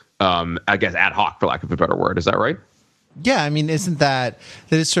more, I guess, ad hoc, for lack of a better word. Is that right? Yeah, I mean, that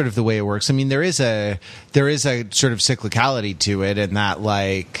is sort of the way it works. I mean, there is a sort of cyclicality to it, and that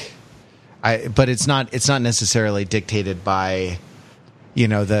but it's not necessarily dictated by, you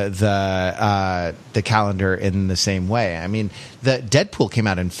know, the calendar in the same way. I mean, the Deadpool came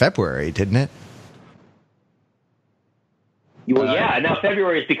out in February, didn't it? Well, yeah. Now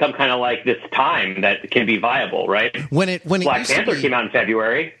February has become kind of like this time that can be viable, right? When Black Panther came out in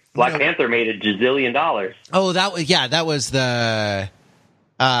February. Black Panther made $1 gazillion. Oh, that was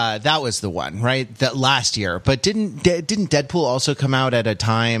the one, right? That last year. But didn't Deadpool also come out at a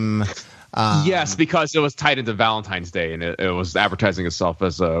time? Yes, because it was tied into Valentine's Day, and it was advertising itself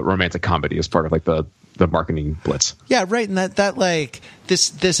as a romantic comedy as part of like the marketing blitz. Yeah, right. And that like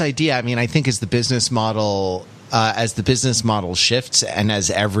this idea, I mean, I think is the business model. As the business model shifts, and as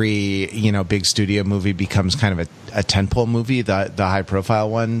every, you know, big studio movie becomes kind of a tentpole movie, the high profile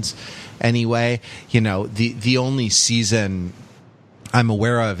ones, anyway, you know, the only season I'm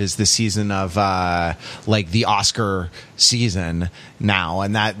aware of is the season of like the Oscar season now,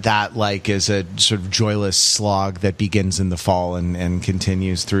 and that like is a sort of joyless slog that begins in the fall and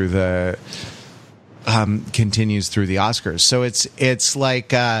continues through the Oscars. So it's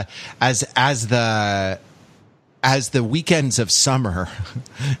like as the weekends of summer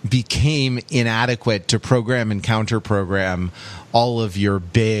became inadequate to program and counter program all of your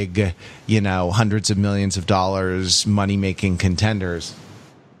big, hundreds of millions of dollars money making contenders,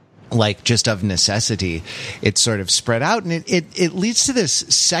 like just of necessity, it's sort of spread out, and it leads to this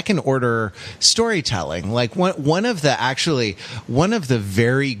second order storytelling. Like one of the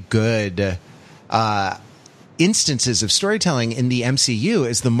very good instances of storytelling in the MCU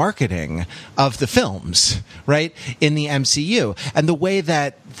is the marketing of the films, right? In the MCU, and the way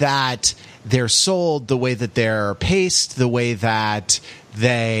that they're sold, the way that they're paced, the way that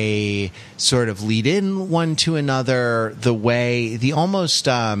they sort of lead in one to another, the almost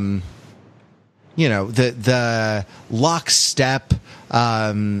the lockstep.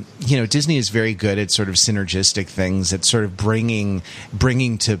 Disney is very good at sort of synergistic things, at sort of bringing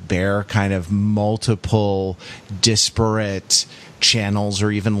to bear kind of multiple disparate channels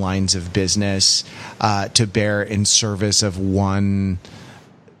or even lines of business to bear in service of one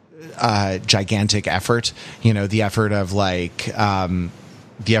gigantic effort. The effort of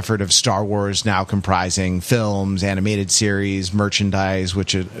the effort of Star Wars now comprising films, animated series, merchandise,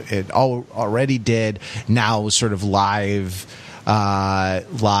 which it already did, now sort of live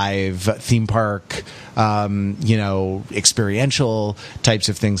theme park, experiential types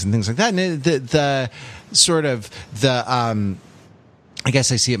of things and things like that. And I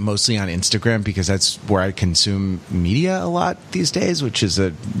guess I see it mostly on Instagram because that's where I consume media a lot these days, which is a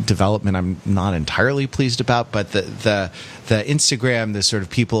development I'm not entirely pleased about. But the Instagram, the sort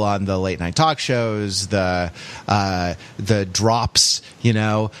of people on the late night talk shows, the drops,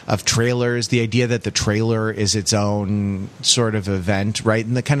 of trailers, the idea that the trailer is its own sort of event, right?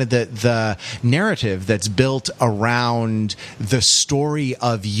 And the kind of the narrative that's built around the story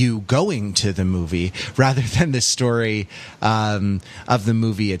of you going to the movie rather than the story of the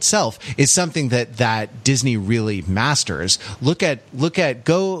movie itself is something that Disney really masters. Go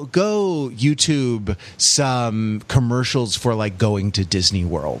YouTube some commercials for like going to Disney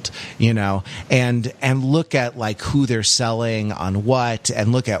World, and look at like who they're selling on what,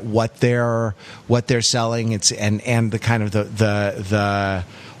 and look at what they're selling. It's and the kind of the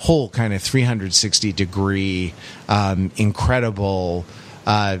whole kind of 360 degree incredible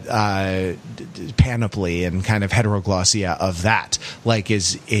panoply and kind of heteroglossia of that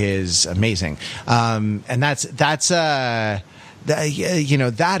is amazing, and that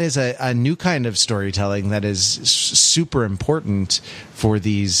is a new kind of storytelling that is super important for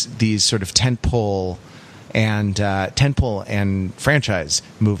these sort of tentpole and franchise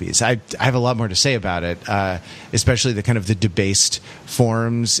movies. I have a lot more to say about it, especially the kind of the debased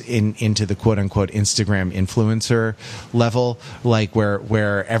forms into the quote unquote Instagram influencer level, like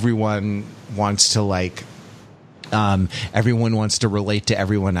where everyone wants to relate to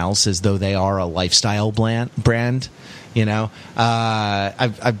everyone else as though they are a lifestyle brand. I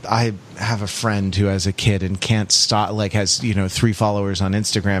have a friend who has a kid and can't stop, has 3 followers on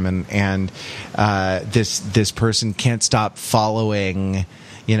Instagram, and this person can't stop following,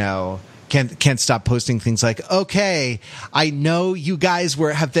 can't stop posting things like, okay, I know you guys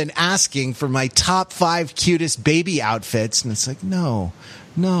have been asking for my top 5 cutest baby outfits, and it's like, no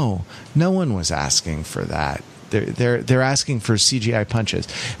one was asking for that. They're asking for CGI punches.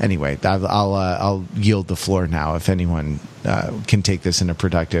 Anyway, I'll yield the floor now if anyone can take this in a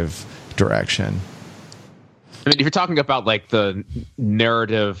productive direction. I mean, if you're talking about like the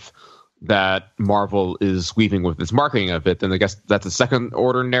narrative that Marvel is weaving with its marketing of it, then I guess that's a second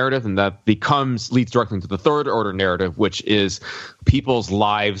order narrative, and that leads directly into the third order narrative, which is people's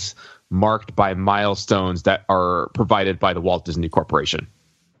lives marked by milestones that are provided by the Walt Disney Corporation.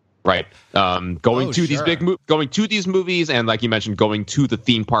 Right. Going to these movies, and like you mentioned, going to the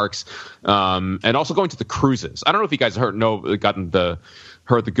theme parks, and also going to the cruises. I don't know if you guys heard the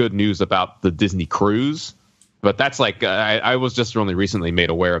good news about the Disney cruise, but that's like I was just only recently made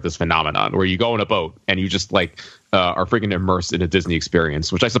aware of this phenomenon where you go in a boat and you just are freaking immersed in a Disney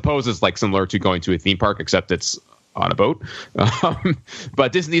experience, which I suppose is like similar to going to a theme park, except it's on a boat.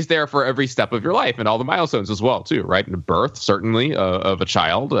 But Disney's there for every step of your life and all the milestones as well, too, right? And birth, certainly, of a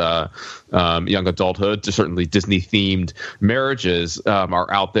child, young adulthood, to certainly Disney-themed marriages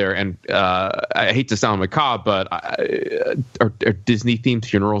are out there. And I hate to sound macabre, but are Disney-themed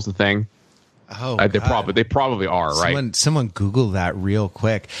funerals a thing? Oh, they probably are, right? Someone Google that real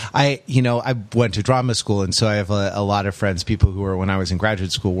quick. I went to drama school, and so I have a lot of friends, people who were, when I was in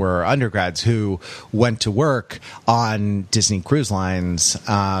graduate school, were undergrads who went to work on Disney Cruise Lines,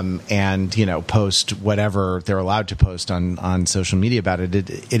 and post whatever they're allowed to post on social media about it.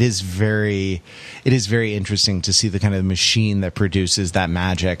 It is very interesting to see the kind of machine that produces that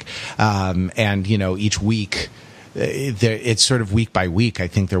magic, and each week. It's sort of week by week. I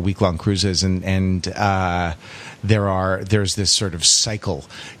think they're week-long cruises, and there's this sort of cycle,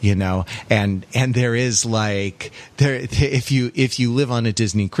 and there is like if you live on a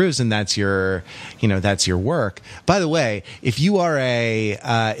Disney cruise and that's your work. By the way, if you are a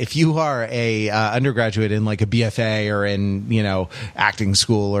undergraduate in like a BFA or in acting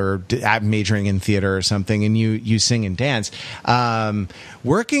school or majoring in theater or something, and you sing and dance,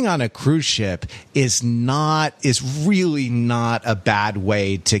 working on a cruise ship is really not a bad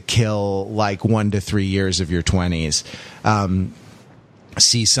way to kill like 1 to 3 years of your 20s.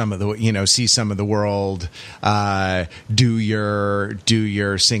 See some of the world, do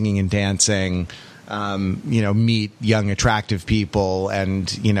your singing and dancing, meet young, attractive people,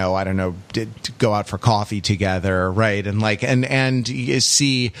 and I don't know, go out for coffee together, right? And you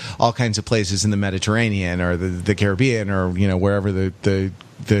see all kinds of places in the Mediterranean or the Caribbean or wherever the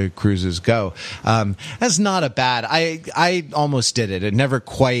cruises go. That's not a bad. I almost did it. It never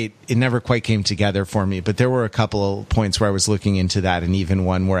quite came together for me. But there were a couple of points where I was looking into that, and even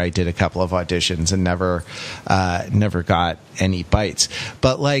one where I did a couple of auditions and never got any bites.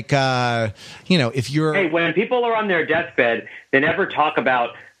 But if you're when people are on their deathbed, they never talk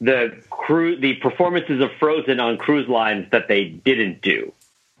about the performances of Frozen on cruise lines that they didn't do.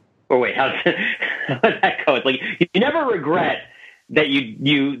 Or wait, how's that go? It's like you never regret that you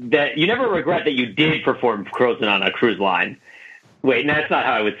never regret that you did perform Frozen on a cruise line. Wait, no, that's not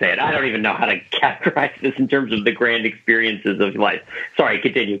how I would say it. I don't even know how to categorize this in terms of the grand experiences of life. Sorry,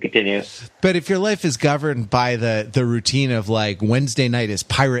 continue. But if your life is governed by the routine of like Wednesday night is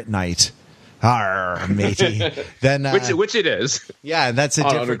pirate night, matey, then which it is. Yeah, that's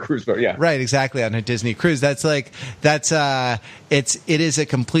on a cruise boat. Yeah, right, exactly, on a Disney cruise. It is a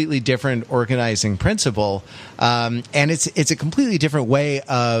completely different organizing principle, and it's a completely different way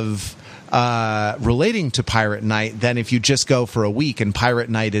of relating to Pirate Night than if you just go for a week. And Pirate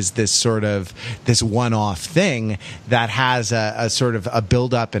Night is this one-off thing that has a sort of a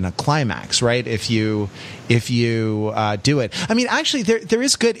build-up and a climax, right? If you do it, I mean, actually, there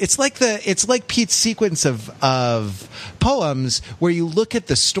is good. It's like Pete's sequence of poems where you look at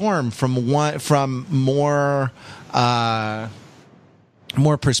the storm from more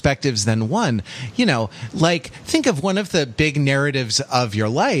perspectives than one. Think of one of the big narratives of your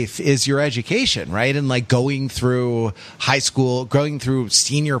life is your education, right? And like going through high school, going through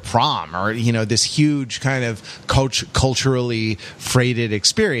senior prom, or this huge kind of culturally freighted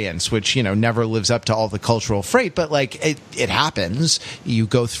experience, which never lives up to all the cultural freight, but like it happens. You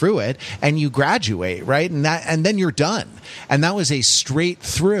go through it and you graduate, right? And then you're done. And that was a straight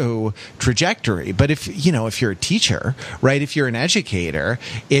through trajectory. But if you're a teacher, right? If you're an educator,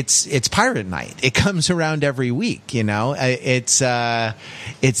 it's Pirate Night. It comes around every week. It's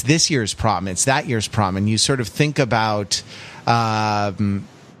this year's prom, it's that year's prom, and you sort of think about,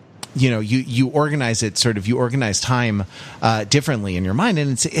 you organize it you organize time differently in your mind,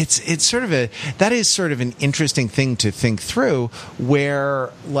 and it's sort of that is sort of an interesting thing to think through,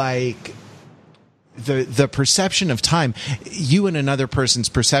 where like the perception of time, you and another person's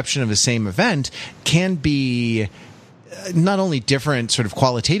perception of the same event can be not only different sort of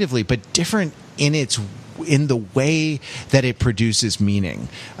qualitatively, but different in the way that it produces meaning,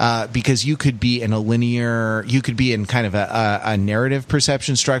 because you could be in kind of a narrative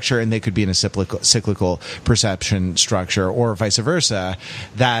perception structure, and they could be in a cyclical perception structure, or vice versa.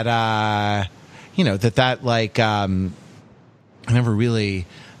 That I never really.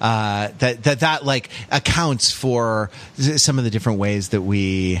 That like accounts for some of the different ways that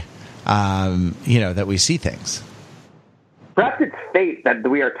we see things. Perhaps it's fate that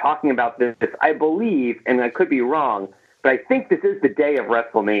we are talking about this. I believe, and I could be wrong, but I think this is the day of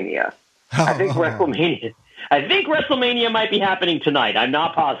WrestleMania. I think WrestleMania might be happening tonight. I'm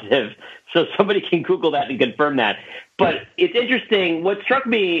not positive, so somebody can Google that and confirm that. But it's interesting. What struck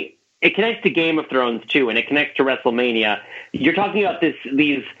me, it connects to Game of Thrones too, and it connects to WrestleMania. You're talking about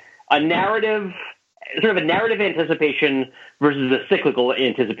a narrative anticipation versus a cyclical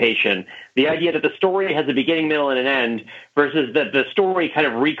anticipation. The idea that the story has a beginning, middle, and an end, versus that the story kind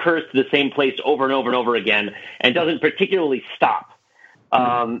of recurs to the same place over and over and over again and doesn't particularly stop.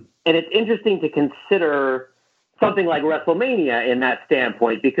 And it's interesting to consider something like WrestleMania in that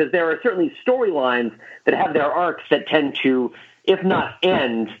standpoint, because there are certainly storylines that have their arcs that tend to, if not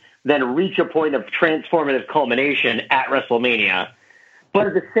end, then reach a point of transformative culmination at WrestleMania. But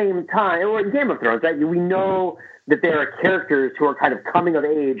at the same time, or in Game of Thrones, right, we know that there are characters who are kind of coming of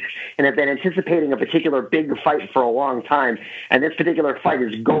age and have been anticipating a particular big fight for a long time, and this particular fight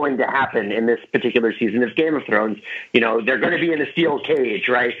is going to happen in this particular season of Game of Thrones. You know, they're going to be in the steel cage,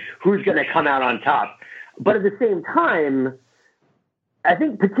 right? Who's going to come out on top? But at the same time, I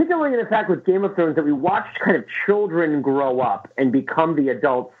think particularly in the fact with Game of Thrones that we watched kind of children grow up and become the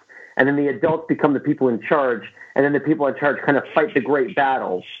adults, and then the adults become the people in charge, and then the people in charge kind of fight the great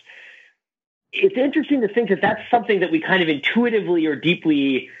battles. It's interesting to think that that's something that we kind of intuitively or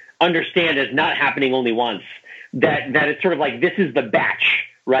deeply understand as not happening only once, that it's sort of like this is the batch,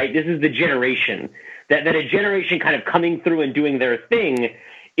 right? This is the generation, that a generation kind of coming through and doing their thing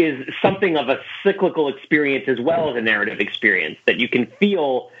is something of a cyclical experience as well as a narrative experience, that you can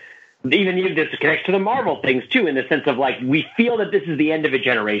feel. Even this connects to the Marvel things too, in the sense of like, we feel that this is the end of a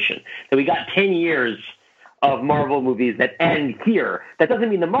generation, that we got 10 years of Marvel movies that end here. That doesn't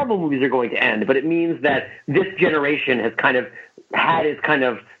mean the Marvel movies are going to end, but it means that this generation has kind of had its kind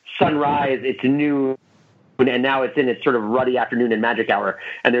of sunrise, its noon, and now it's in its sort of ruddy afternoon and magic hour.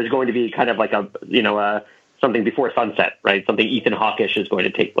 And there's going to be kind of like something before sunset, right? Something Ethan Hawkish is going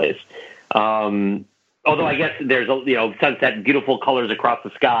to take place. Although I guess there's sunset, beautiful colors across the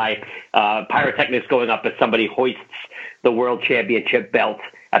sky, pyrotechnics going up as somebody hoists the world championship belt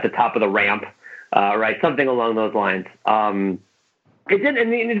at the top of the ramp. Right, something along those lines. And think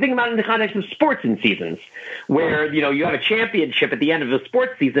about it in the context of sports in seasons, where you have a championship at the end of the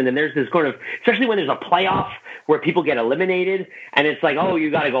sports season, and there's this kind of, especially when there's a playoff where people get eliminated, and it's like, oh,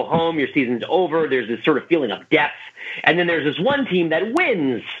 you got to go home, your season's over. There's this sort of feeling of depth, and then there's this one team that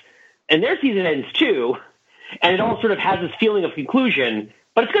wins, and their season ends too, and it all sort of has this feeling of conclusion.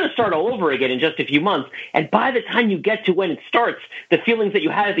 But it's going to start all over again in just a few months. And by the time you get to when it starts, the feelings that you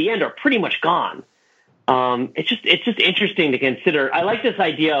had at the end are pretty much gone. It's just interesting to consider. I like this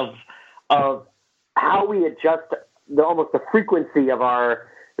idea of how we adjust almost the frequency of the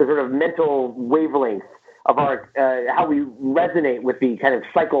sort of mental wavelength of our how we resonate with the kind of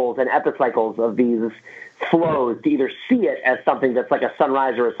cycles and epicycles of these flows, to either see it as something that's like a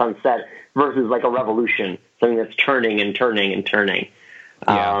sunrise or a sunset versus like a revolution, something that's turning and turning and turning.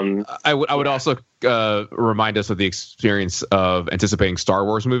 Yeah. I would also remind us of the experience of anticipating Star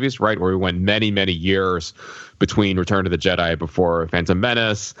Wars movies, right? Where we went many, many years between Return of the Jedi before Phantom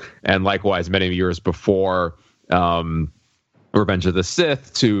Menace, and likewise many years before Revenge of the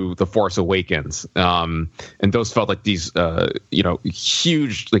Sith to The Force Awakens. And those felt like these,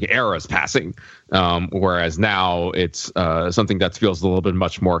 huge like eras passing. Whereas now it's something that feels a little bit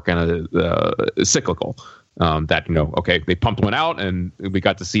much more kind of cyclical. That, they pumped one out and we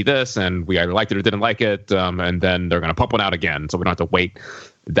got to see this and we either liked it or didn't like it. And then they're going to pump one out again. So we don't have to wait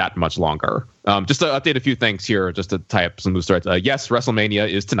that much longer. Just to update a few things here, just to tie up some loose threads. Yes, WrestleMania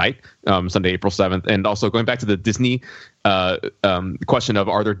is tonight, Sunday, April 7th. And also going back to the Disney question of,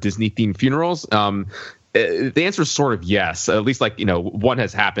 are there Disney themed funerals? The answer is sort of yes. At least one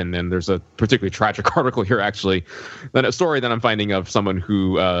has happened, and there's a particularly tragic article here, actually. Then a story that I'm finding of someone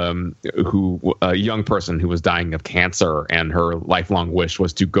who a young person who was dying of cancer, and her lifelong wish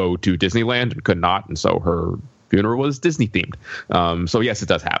was to go to Disneyland and could not, and so her funeral was Disney themed. So yes, it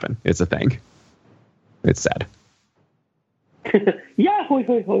does happen. It's a thing. It's sad. Yeah, hoi,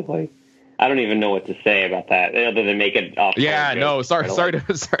 hoi, hoi, hoi. I don't even know what to say about that, other than make it off. Yeah, no, sorry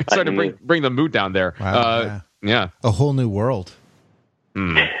to bring the mood down there. Wow, yeah, a whole new world.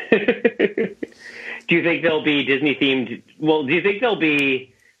 Do you think there'll be Disney themed? Well, do you think there'll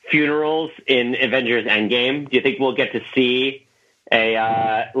be funerals in Avengers Endgame? Do you think we'll get to see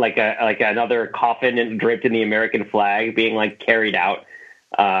another coffin draped in the American flag being carried out?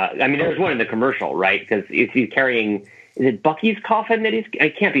 There's one in the commercial, right? Because he's carrying. Is it Bucky's coffin that I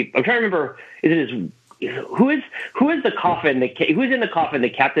can't be. I'm trying to remember. Is it who is the coffin who's in the coffin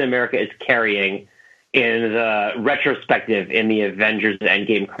that Captain America is carrying in the retrospective in the Avengers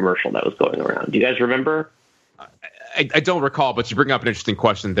Endgame commercial that was going around? Do you guys remember? I don't recall, but you bring up an interesting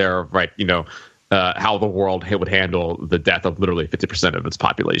question there, right? How the world would handle the death of literally 50% of its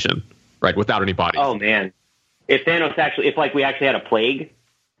population, right? Without any bodies. Oh man, if Thanos we actually had a plague.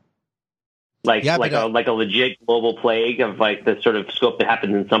 Like a legit global plague of the sort of scope that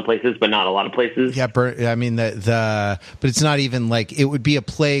happens in some places, but not a lot of places. Yeah, but it's not even it would be a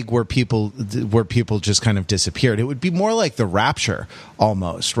plague where people just kind of disappeared. It would be more like the rapture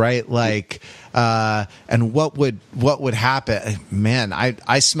almost, right? And what would happen? Man,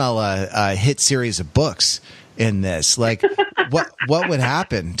 I smell a hit series of books in this. Like, what would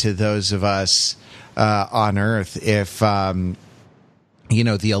happen to those of us on Earth if the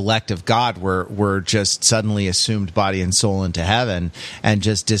elect of God were just suddenly assumed body and soul into heaven and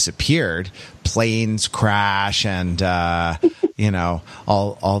just disappeared? Planes crash and all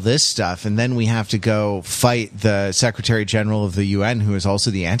this stuff, and then we have to go fight the Secretary General of the UN, who is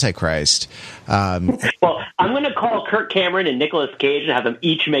also the Antichrist. Well, I'm going to call Kirk Cameron and Nicolas Cage and have them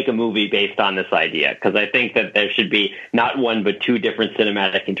each make a movie based on this idea, because I think that there should be not one but two different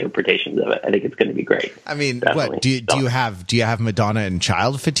cinematic interpretations of it. I think it's going to be great. I mean, Definitely. what do you have Madonna and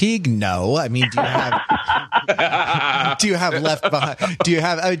child fatigue? No. I mean, do you have do you have Left Behind? Do you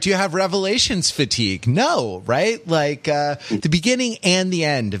have Revelations fatigue? No, right? Like the beginning and the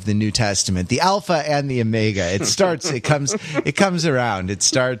end of the New Testament, the Alpha and the Omega. It comes around. It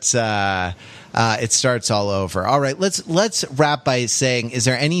starts all over. All right, let's wrap by saying, is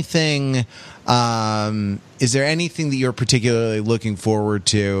there anything that you're particularly looking forward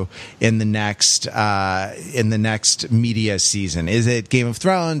to in the next media season? Is it Game of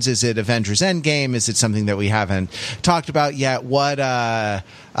Thrones? Is it Avengers Endgame? Is it something that we haven't talked about yet? What are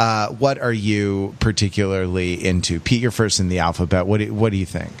you particularly into? Pete, you're first in the alphabet. What do you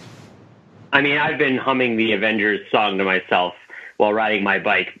think? I mean, I've been humming the Avengers song to myself while riding my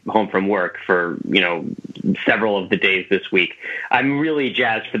bike home from work for, several of the days this week. I'm really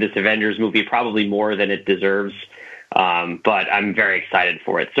jazzed for this Avengers movie, probably more than it deserves. But I'm very excited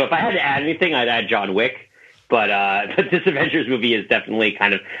for it. So if I had to add anything, I'd add John Wick. But this Avengers movie is definitely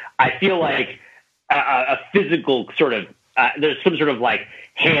kind of, I feel like a physical sort of, there's some sort of like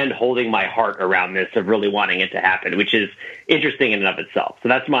hand holding my heart around this of really wanting it to happen, which is interesting in and of itself. So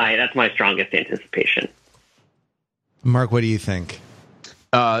that's my strongest anticipation. Mark, what do you think?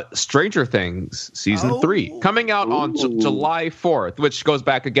 Stranger Things season 3 coming out on July 4th, which goes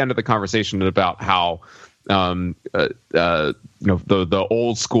back again to the conversation about how the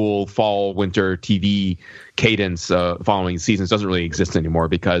old school fall winter TV cadence following seasons doesn't really exist anymore,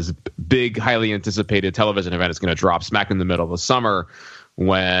 because big highly anticipated television event is going to drop smack in the middle of the summer,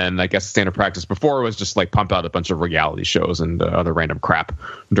 when I guess standard practice before was just like pump out a bunch of reality shows and other random crap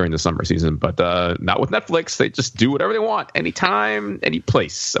during the summer season. But not with Netflix. They just do whatever they want, anytime, any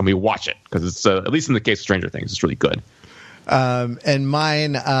place, and we watch it, because it's at least in the case of Stranger Things, it's really good. And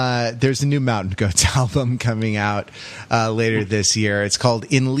mine, there's a new Mountain Goats album coming out later this year. It's called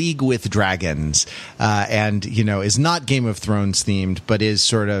In League with Dragons, and is not Game of Thrones themed, but is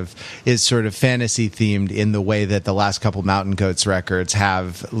sort of fantasy themed in the way that the last couple Mountain Goats records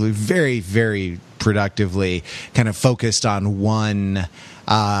have very, very productively kind of focused on one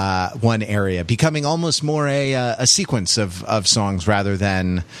area, becoming almost more a sequence of songs rather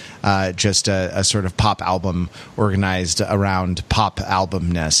than just a sort of pop album organized around pop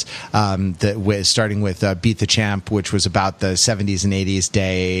albumness. Starting with Beat the Champ, which was about the 70s and 80s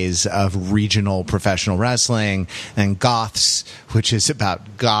days of regional professional wrestling, and Goths, which is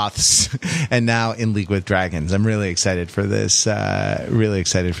about goths, and now In League with Dragons. I'm really excited for this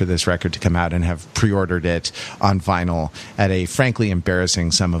record to come out, and have pre-ordered it on vinyl at a frankly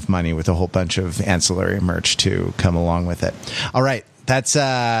embarrassing sum of money, with a whole bunch of ancillary merch to come along with it. All right. Those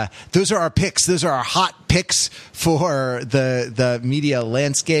are our picks. Those are our hot picks for the media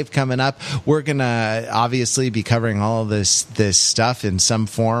landscape coming up. We're gonna obviously be covering all of this stuff in some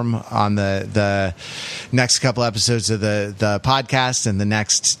form on the next couple episodes of the podcast, and the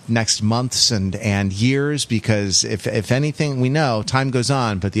next months and years, because if anything, we know time goes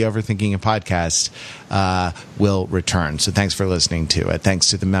on, but the Overthinking It podcast will return. So thanks for listening to it. Thanks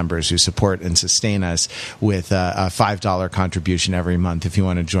to the members who support and sustain us with a $5 contribution every month. If you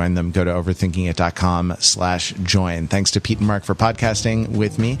want to join them, go to overthinkingit.com/join. Thanks to Pete and Mark for podcasting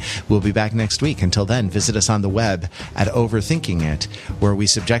with me. We'll be back next week. Until then, visit us on the web at Overthinking It, where we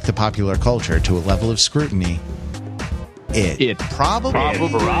subject the popular culture to a level of scrutiny it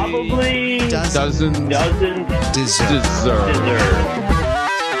probably doesn't deserve.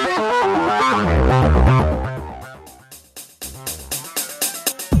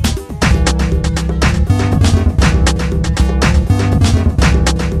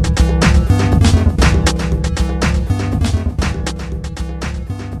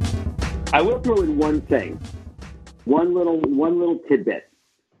 I will throw in one thing, one little tidbit.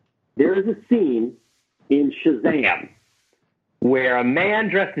 There is a scene in Shazam where a man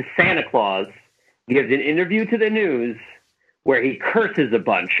dressed as Santa Claus gives an interview to the news where he curses a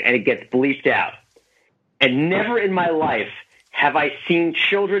bunch and it gets bleeped out. And never in my life have I seen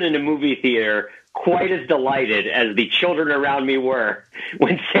children in a movie theater quite as delighted as the children around me were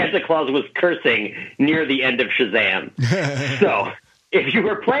when Santa Claus was cursing near the end of Shazam. So if you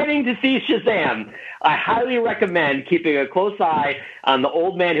were planning to see Shazam, I highly recommend keeping a close eye on the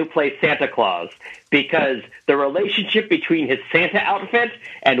old man who plays Santa Claus, because the relationship between his Santa outfit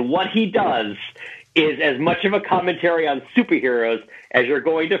and what he does is as much of a commentary on superheroes as you're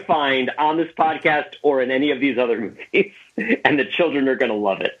going to find on this podcast or in any of these other movies. And the children are going to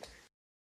love it.